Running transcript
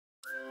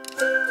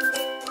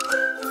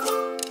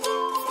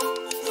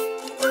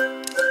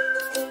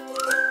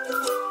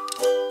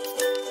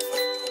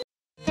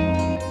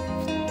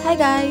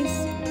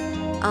guys!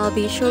 I'll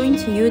be showing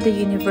to you the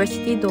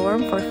university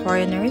dorm for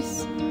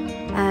foreigners.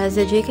 As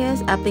a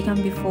GKS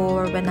applicant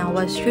before, when I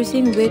was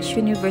choosing which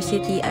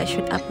university I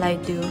should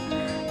apply to,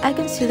 I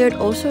considered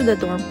also the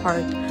dorm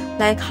part,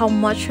 like how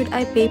much should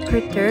I pay per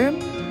term.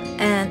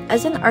 And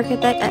as an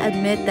architect, I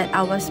admit that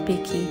I was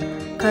picky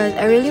because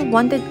I really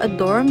wanted a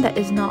dorm that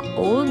is not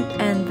old,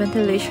 and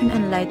ventilation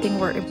and lighting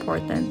were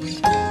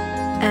important.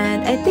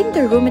 And I think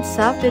the room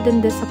itself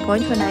didn't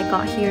disappoint when I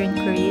got here in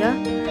Korea.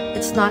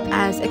 It's not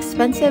as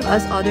expensive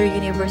as other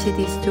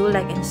universities do,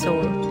 like in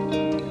Seoul.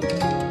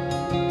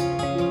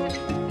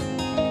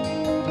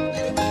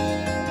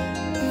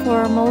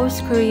 For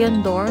most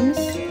Korean dorms,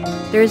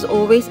 there's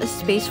always a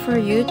space for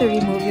you to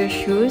remove your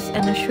shoes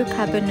and a shoe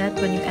cabinet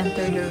when you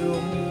enter the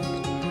room.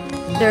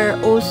 There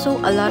are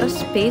also a lot of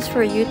space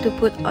for you to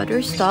put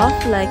other stuff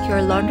like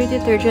your laundry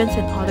detergents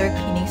and other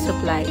cleaning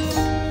supplies.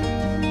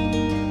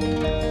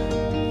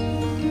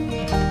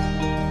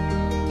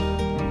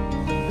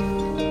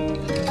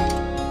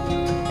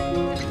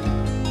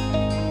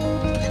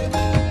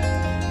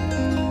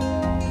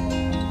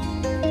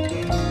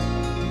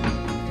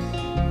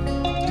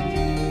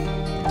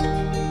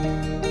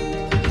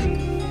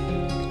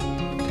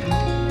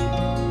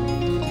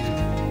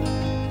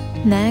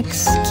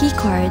 Next, key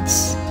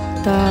cards.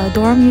 The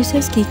dorm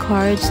uses key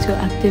cards to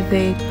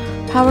activate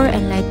power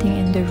and lighting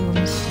in the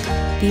rooms.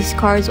 These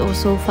cards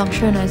also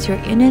function as your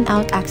in and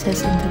out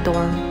access in the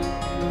dorm.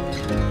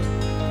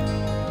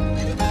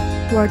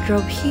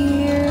 Wardrobe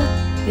here.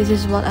 This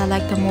is what I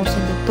like the most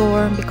in the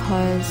dorm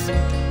because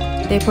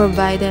they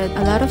provided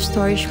a lot of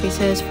storage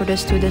spaces for the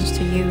students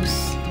to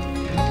use.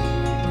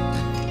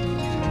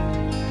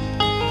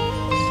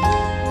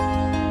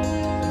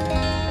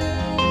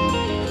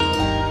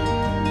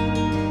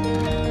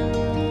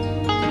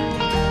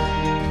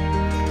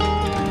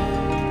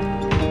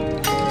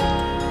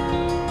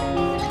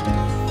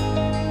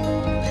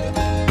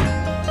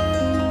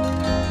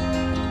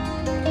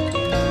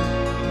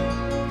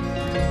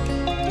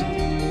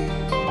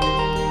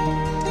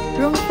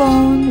 Room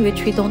phone,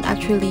 which we don't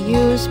actually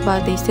use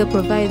but they still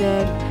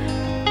provided.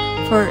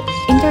 For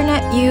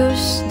internet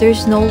use,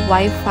 there's no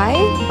Wi-Fi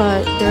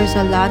but there's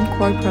a LAN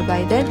cord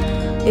provided.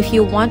 If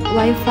you want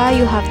Wi-Fi,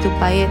 you have to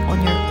buy it on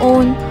your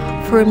own.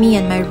 For me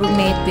and my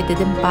roommate, we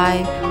didn't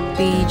buy.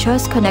 We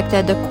just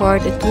connected the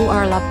cord to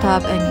our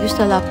laptop and used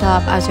the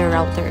laptop as a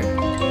router.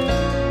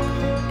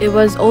 It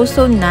was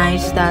also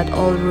nice that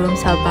all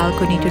rooms have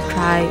balcony to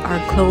dry our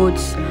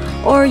clothes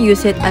or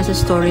use it as a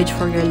storage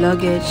for your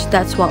luggage.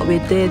 That's what we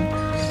did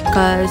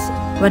because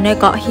when I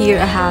got here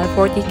I had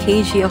 40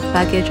 kg of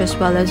baggage as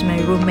well as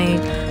my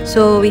roommate,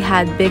 so we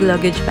had big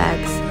luggage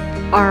bags.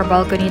 Our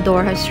balcony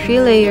door has 3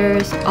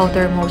 layers.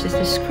 Outermost is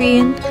the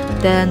screen,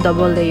 then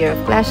double layer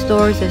of glass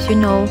doors. As you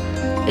know,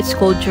 it's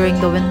cold during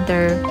the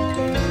winter.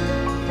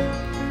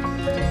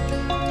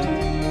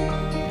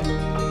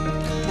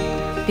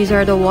 These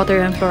are the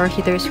water and floor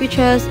heater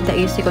switches, the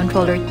AC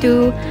controller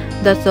too.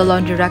 That's the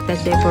laundry rack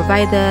that they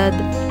provided.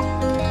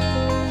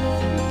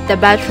 The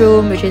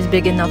bathroom, which is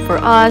big enough for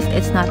us.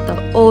 It's not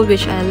the old,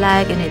 which I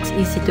like, and it's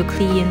easy to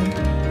clean.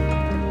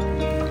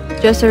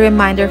 Just a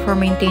reminder for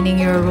maintaining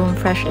your room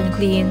fresh and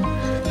clean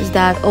is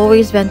that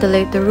always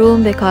ventilate the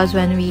room because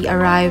when we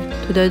arrived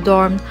to the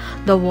dorm,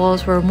 the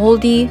walls were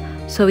moldy,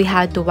 so we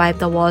had to wipe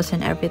the walls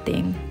and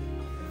everything.